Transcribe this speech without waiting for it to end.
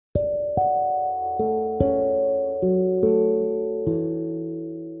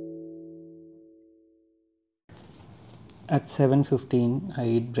At 7:15, I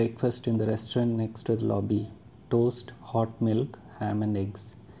eat breakfast in the restaurant next to the lobby. Toast, hot milk, ham and eggs.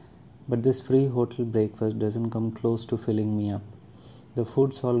 But this free hotel breakfast doesn't come close to filling me up. The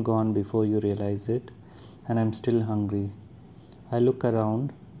food's all gone before you realize it, and I'm still hungry. I look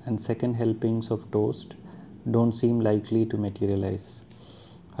around, and second helpings of toast don't seem likely to materialize.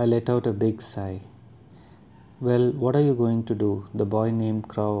 I let out a big sigh. Well, what are you going to do? The boy named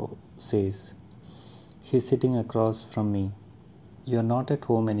Crow says. He's sitting across from me. You're not at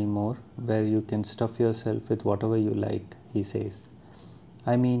home anymore, where you can stuff yourself with whatever you like, he says.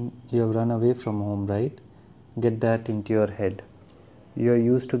 I mean, you've run away from home, right? Get that into your head. You're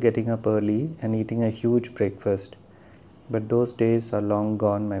used to getting up early and eating a huge breakfast. But those days are long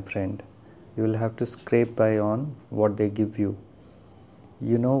gone, my friend. You will have to scrape by on what they give you.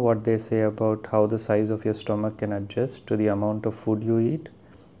 You know what they say about how the size of your stomach can adjust to the amount of food you eat?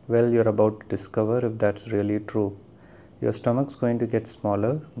 Well, you're about to discover if that's really true. Your stomach's going to get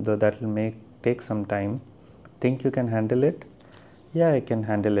smaller, though that'll take some time. Think you can handle it? Yeah, I can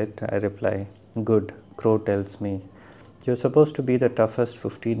handle it, I reply. Good, Crow tells me. You're supposed to be the toughest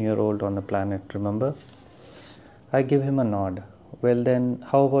 15-year-old on the planet, remember? I give him a nod. Well then,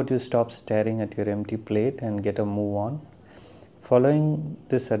 how about you stop staring at your empty plate and get a move on? Following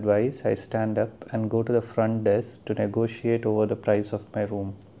this advice, I stand up and go to the front desk to negotiate over the price of my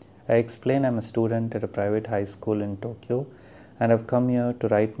room. I explain I'm a student at a private high school in Tokyo and I've come here to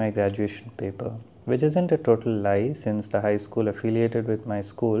write my graduation paper, which isn't a total lie since the high school affiliated with my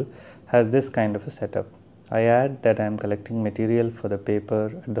school has this kind of a setup. I add that I am collecting material for the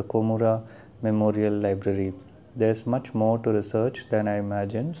paper at the Komura Memorial Library. There's much more to research than I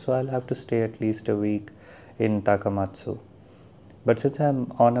imagined, so I'll have to stay at least a week in Takamatsu. But since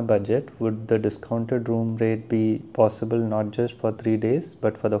I'm on a budget, would the discounted room rate be possible not just for 3 days,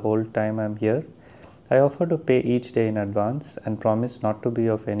 but for the whole time I'm here? I offer to pay each day in advance and promise not to be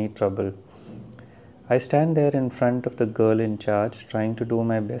of any trouble. I stand there in front of the girl in charge, trying to do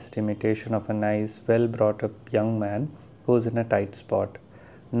my best imitation of a nice, well brought up young man who's in a tight spot.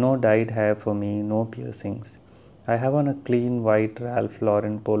 No dyed hair for me, no piercings. I have on a clean white Ralph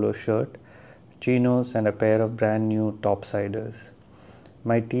Lauren polo shirt, chinos, and a pair of brand new topsiders.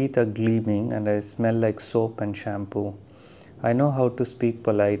 My teeth are gleaming and I smell like soap and shampoo. I know how to speak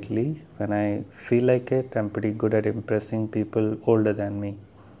politely. When I feel like it, I'm pretty good at impressing people older than me.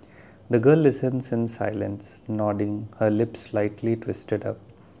 The girl listens in silence, nodding, her lips slightly twisted up.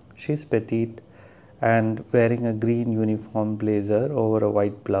 She's petite and wearing a green uniform blazer over a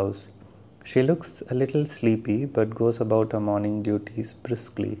white blouse. She looks a little sleepy but goes about her morning duties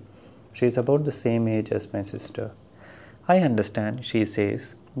briskly. She is about the same age as my sister. I understand, she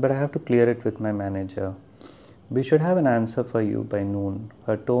says, but I have to clear it with my manager. We should have an answer for you by noon.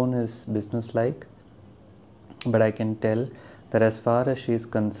 Her tone is businesslike, but I can tell that as far as she is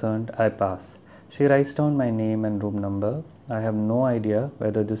concerned, I pass. She writes down my name and room number. I have no idea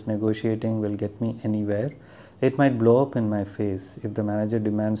whether this negotiating will get me anywhere. It might blow up in my face if the manager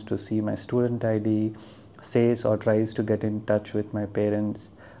demands to see my student ID, says or tries to get in touch with my parents.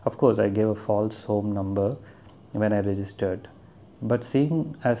 Of course, I gave a false home number when I registered. But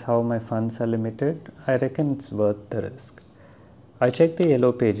seeing as how my funds are limited, I reckon it's worth the risk. I check the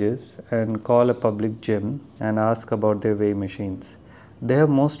yellow pages and call a public gym and ask about their weighing machines. They have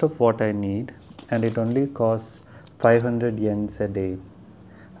most of what I need and it only costs 500 yens a day.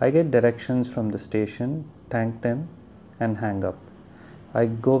 I get directions from the station, thank them and hang up. I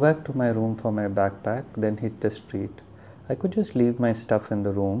go back to my room for my backpack, then hit the street. I could just leave my stuff in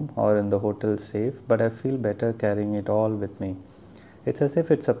the room or in the hotel safe, but I feel better carrying it all with me. It's as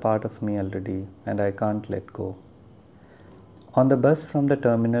if it's a part of me already and I can't let go. On the bus from the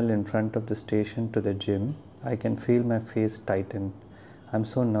terminal in front of the station to the gym, I can feel my face tighten. I'm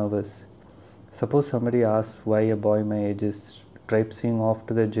so nervous. Suppose somebody asks why a boy my age is traipsing off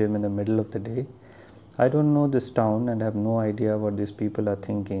to the gym in the middle of the day. I don't know this town and have no idea what these people are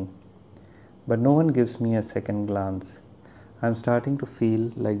thinking. But no one gives me a second glance. I'm starting to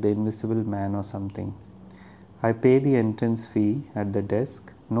feel like the invisible man or something. I pay the entrance fee at the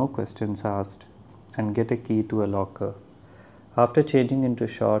desk, no questions asked, and get a key to a locker. After changing into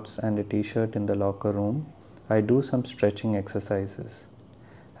shorts and a t-shirt in the locker room, I do some stretching exercises.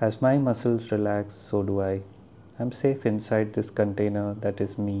 As my muscles relax, so do I. I'm safe inside this container that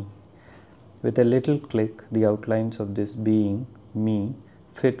is me. With a little click, the outlines of this being, me,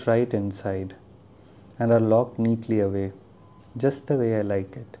 fit right inside and are locked neatly away, just the way I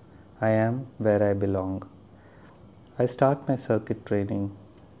like it. I am where I belong. I start my circuit training.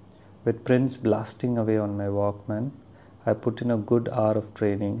 With Prince blasting away on my Walkman, I put in a good hour of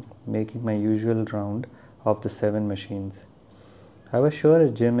training, making my usual round of the 7 machines. I was sure a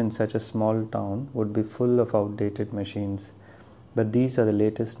gym in such a small town would be full of outdated machines, but these are the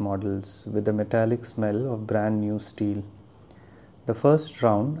latest models with the metallic smell of brand new steel. The first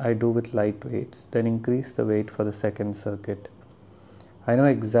round I do with light weights, then increase the weight for the second circuit. I know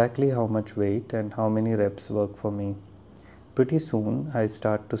exactly how much weight and how many reps work for me. Pretty soon I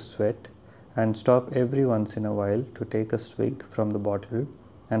start to sweat and stop every once in a while to take a swig from the bottle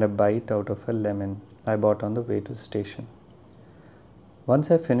and a bite out of a lemon I bought on the way to the station.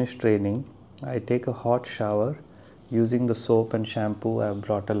 Once I finish training, I take a hot shower using the soap and shampoo I have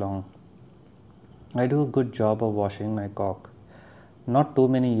brought along. I do a good job of washing my cock. Not too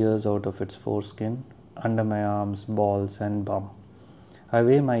many years out of its foreskin, under my arms, balls, and bum. I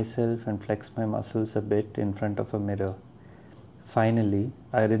weigh myself and flex my muscles a bit in front of a mirror. Finally,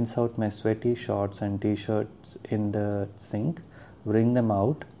 I rinse out my sweaty shorts and t-shirts in the sink, wring them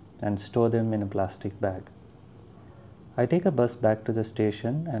out, and store them in a plastic bag. I take a bus back to the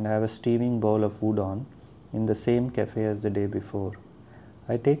station and have a steaming bowl of udon in the same cafe as the day before.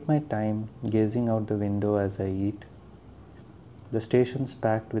 I take my time gazing out the window as I eat. The station's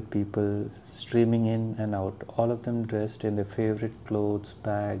packed with people streaming in and out, all of them dressed in their favorite clothes,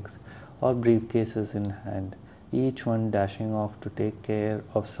 bags, or briefcases in hand, each one dashing off to take care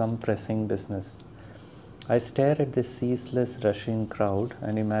of some pressing business. I stare at this ceaseless rushing crowd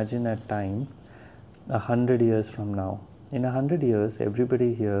and imagine a time 100 years from now. In 100 years,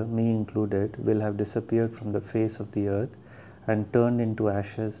 everybody here, me included, will have disappeared from the face of the earth and turned into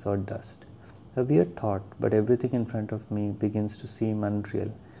ashes or dust. A weird thought, but everything in front of me begins to seem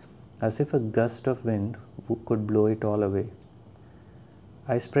unreal, as if a gust of wind could blow it all away.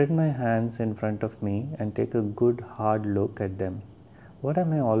 I spread my hands in front of me and take a good hard look at them. What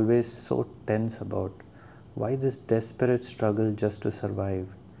am I always so tense about? Why this desperate struggle just to survive?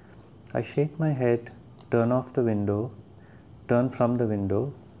 I shake my head, turn from the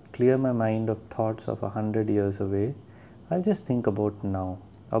window, clear my mind of thoughts of 100 years away. I'll just think about now,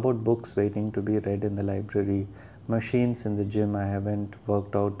 about books waiting to be read in the library, machines in the gym I haven't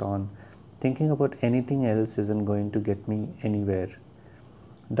worked out on. Thinking about anything else isn't going to get me anywhere.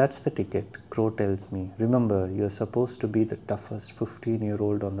 That's the ticket, Crow tells me. Remember, you're supposed to be the toughest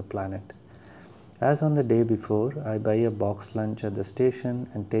 15-year-old on the planet. As on the day before, I buy a box lunch at the station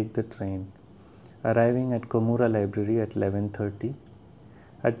and take the train, arriving at Komura Library at 11:30.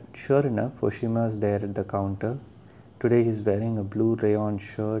 Sure enough, Oshima's there at the counter. Today he's wearing a blue rayon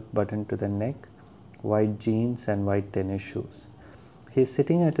shirt buttoned to the neck, white jeans and white tennis shoes. He's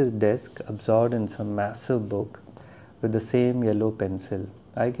sitting at his desk, absorbed in some massive book with the same yellow pencil,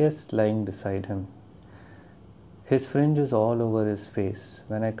 I guess lying beside him. His fringe is all over his face.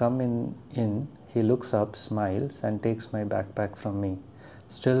 When I come in, he looks up, smiles, and takes my backpack from me.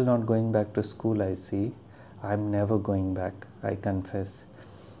 Still not going back to school, I see. I'm never going back, I confess.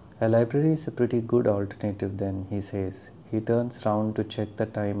 A library is a pretty good alternative then, he says. He turns round to check the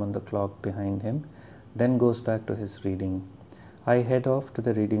time on the clock behind him, then goes back to his reading. I head off to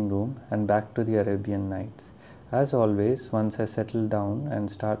the reading room and back to the Arabian Nights. As always, once I settle down and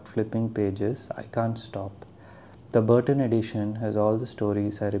start flipping pages, I can't stop. The Burton edition has all the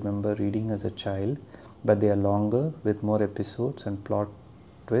stories I remember reading as a child, but they are longer, with more episodes and plot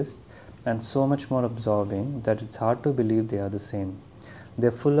twists, and so much more absorbing that it's hard to believe they are the same.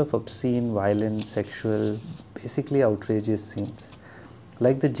 They're full of obscene, violent, sexual, basically outrageous scenes.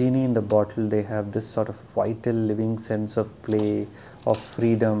 Like the genie in the bottle, they have this sort of vital, living sense of play, of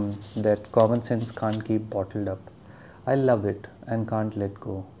freedom that common sense can't keep bottled up. I love it and can't let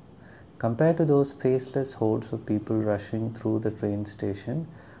go. Compared to those faceless hordes of people rushing through the train station,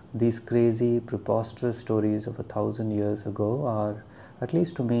 these crazy, preposterous stories of 1,000 years ago are, at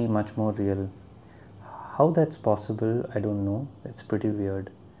least to me, much more real. How that's possible, I don't know. It's pretty weird.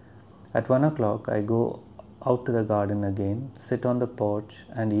 At 1 o'clock, I go out to the garden again, sit on the porch,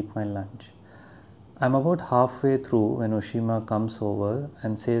 and eat my lunch. I'm about halfway through when Oshima comes over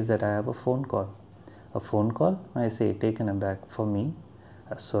and says that I have a phone call. A phone call? I say, taken aback. For me?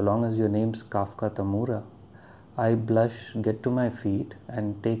 So long as your name's Kafka Tamura. I blush, get to my feet,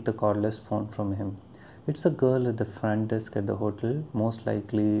 and take the cordless phone from him. It's a girl at the front desk at the hotel, most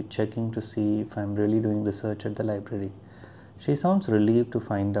likely checking to see if I'm really doing research at the library. She sounds relieved to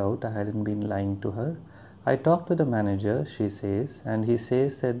find out I hadn't been lying to her. I talked to the manager, she says, and he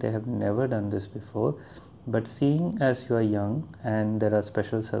says that they have never done this before, but seeing as you are young and there are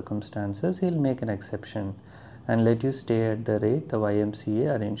special circumstances, he'll make an exception and let you stay at the rate the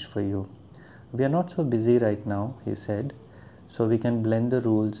YMCA arranged for you. We are not so busy right now, he said, so we can blend the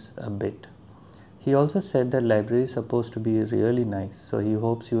rules a bit. He also said that library is supposed to be really nice, so he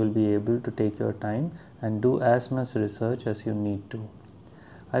hopes you will be able to take your time and do as much research as you need to.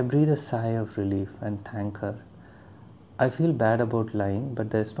 I breathe a sigh of relief and thank her. I feel bad about lying,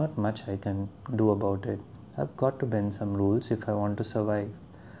 but there's not much I can do about it. I've got to bend some rules if I want to survive.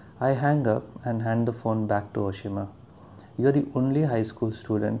 I hang up and hand the phone back to Oshima. You're the only high school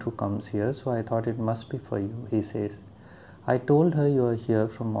student who comes here, so I thought it must be for you, he says. I told her you are here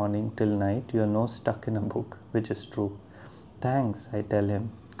from morning till night. You are no stuck in a book, which is true. Thanks, I tell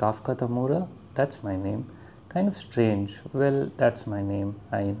him. Kafka Tamura? That's my name. Kind of strange. Well, that's my name,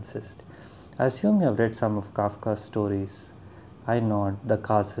 I insist. I assume you have read some of Kafka's stories. I nod. The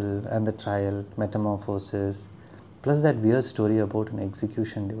Castle and the Trial, Metamorphosis, plus that weird story about an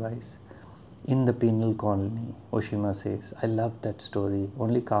execution device. In the penal colony, Oshima says. I love that story.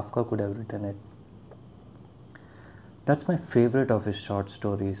 Only Kafka could have written it. That's my favorite of his short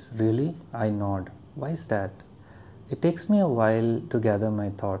stories. Really? I nod. Why is that? It takes me a while to gather my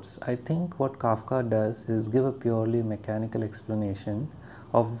thoughts. I think what Kafka does is give a purely mechanical explanation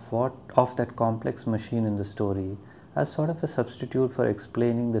of that complex machine in the story as sort of a substitute for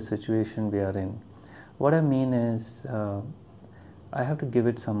explaining the situation we are in. What I mean is, I have to give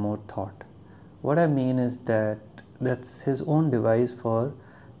it some more thought. What I mean is that that's his own device for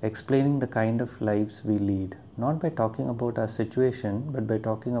explaining the kind of lives we lead, not by talking about our situation, but by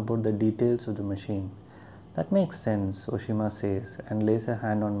talking about the details of the machine. That makes sense, Oshima says, and lays a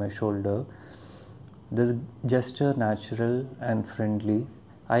hand on my shoulder. This gesture natural and friendly.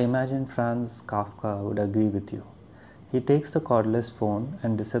 I imagine Franz Kafka would agree with you. He takes the cordless phone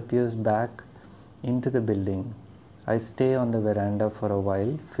and disappears back into the building. I stay on the veranda for a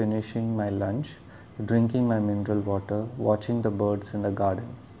while, finishing my lunch, drinking my mineral water, watching the birds in the garden.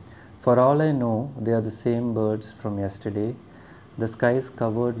 For all I know, they are the same birds from yesterday. The sky is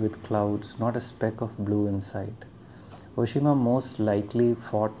covered with clouds, not a speck of blue in sight. Oshima most likely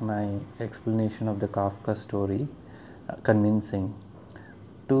fought my explanation of the Kafka story convincing,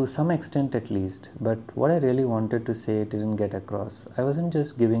 to some extent at least, but what I really wanted to say didn't get across. I wasn't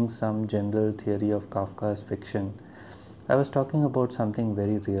just giving some general theory of Kafka's fiction. I was talking about something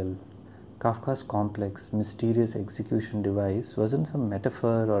very real. Kafka's complex, mysterious execution device wasn't some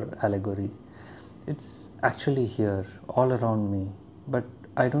metaphor or allegory. It's actually here, all around me. But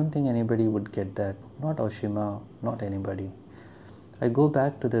I don't think anybody would get that. Not Oshima, not anybody. I go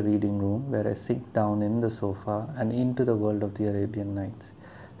back to the reading room where I sink down in the sofa and into the world of the Arabian Nights.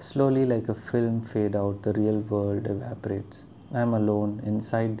 Slowly, like a film fade out, the real world evaporates. I am alone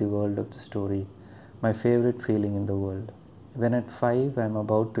inside the world of the story, my favorite feeling in the world. When at 5 I am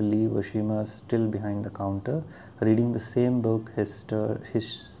about to leave, Oshima is still behind the counter, reading the same book,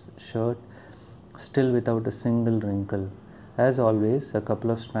 his shirt still without a single wrinkle. As always, a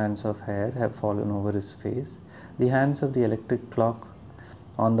couple of strands of hair have fallen over his face. The hands of the electric clock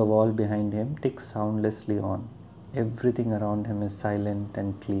on the wall behind him tick soundlessly on. Everything around him is silent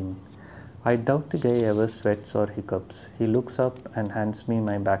and clean. I doubt the guy ever sweats or hiccups. He looks up and hands me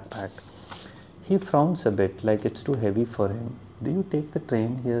my backpack. He frowns a bit, like it's too heavy for him. Do you take the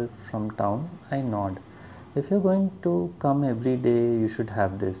train here from town? I nod. If you're going to come every day, you should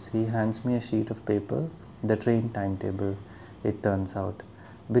have this. He hands me a sheet of paper, the train timetable, it turns out,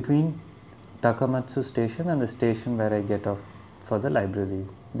 between Takamatsu station and the station where I get off for the library.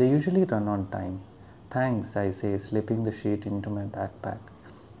 They usually run on time. Thanks, I say, slipping the sheet into my backpack.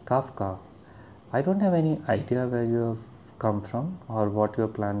 Kafka. I don't have any idea where you have come from or what your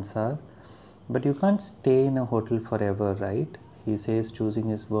plans are, but you can't stay in a hotel forever, right? He says, choosing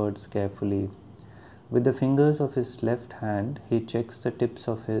his words carefully. With the fingers of his left hand, he checks the tips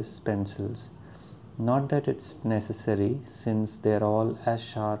of his pencils. Not that it's necessary, since they're all as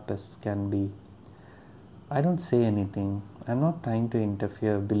sharp as can be. I don't say anything. I'm not trying to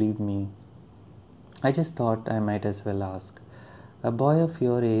interfere, believe me. I just thought I might as well ask. A boy of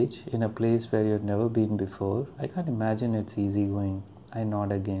your age, in a place where you've never been before, I can't imagine it's easy going. I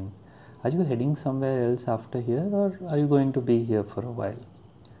nod again. Are you heading somewhere else after here, or are you going to be here for a while?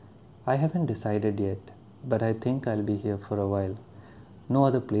 I haven't decided yet, but I think I'll be here for a while. No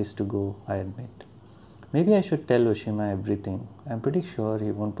other place to go, I admit. Maybe I should tell Oshima everything. I'm pretty sure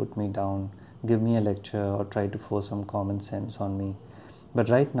he won't put me down, give me a lecture, or try to force some common sense on me. But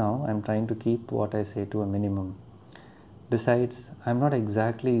right now, I'm trying to keep what I say to a minimum. Besides, I'm not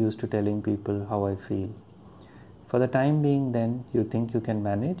exactly used to telling people how I feel. For the time being, then, you think you can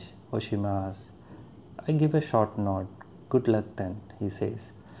manage? Oshima asks. I give a short nod. Good luck then, he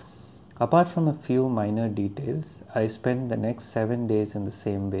says. Apart from a few minor details, I spend the next 7 days in the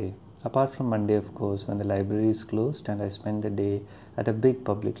same way. Apart from Monday, of course, when the library is closed and I spend the day at a big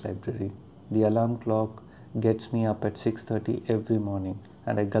public library. The alarm clock gets me up at 6:30 every morning.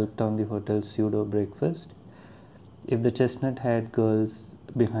 and I gulped down the hotel's pseudo breakfast. If the chestnut haired girl's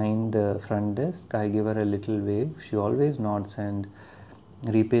behind the front desk, I give her a little wave. She always nods and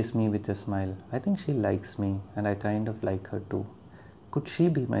repays me with a smile. I think she likes me, and I kind of like her too. Could she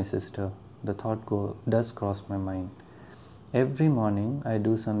be my sister? The thought does cross my mind. Every morning, I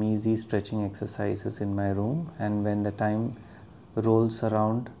do some easy stretching exercises in my room, and when the time rolls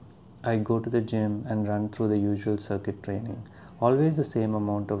around, I go to the gym and run through the usual circuit training. Always the same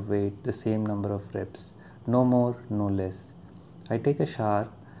amount of weight, the same number of reps. No more, no less. I take a shower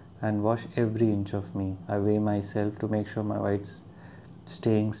and wash every inch of me. I weigh myself to make sure my weight's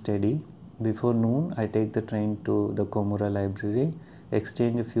staying steady. Before noon, I take the train to the Komura library,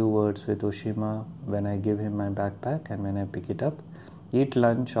 exchange a few words with Oshima when I give him my backpack and when I pick it up, eat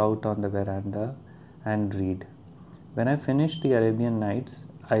lunch out on the veranda, and read. When I finish the Arabian Nights,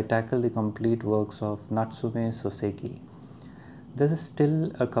 I tackle the complete works of Natsume Soseki. There's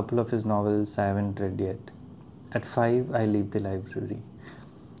still a couple of his novels I haven't read yet. At 5, I leave the library.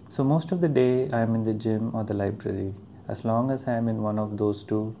 So most of the day, I am in the gym or the library. As long as I am in one of those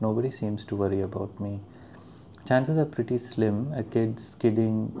two, nobody seems to worry about me. Chances are pretty slim a kid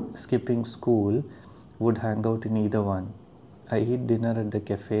skipping school would hang out in either one. I eat dinner at the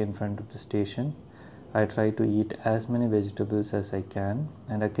cafe in front of the station. I try to eat as many vegetables as I can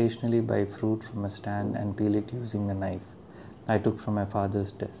and occasionally buy fruit from a stand and peel it using a knife I took from my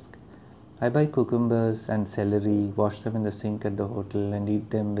father's desk. I buy cucumbers and celery, wash them in the sink at the hotel, and eat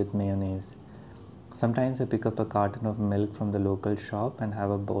them with mayonnaise. Sometimes I pick up a carton of milk from the local shop and have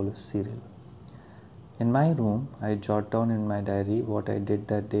a bowl of cereal. In my room, I jot down in my diary what I did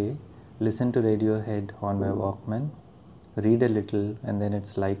that day, listen to Radiohead on my Walkman, read a little, and then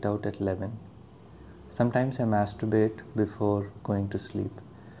it's light out at 11. Sometimes I masturbate before going to sleep.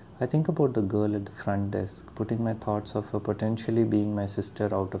 I think about the girl at the front desk, putting my thoughts of her potentially being my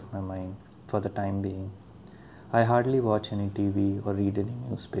sister out of my mind for the time being. I hardly watch any TV or read any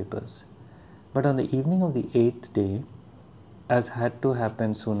newspapers. But on the evening of the 8th day, as had to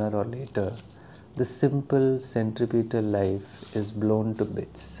happen sooner or later, the simple centripetal life is blown to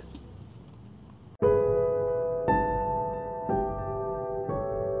bits.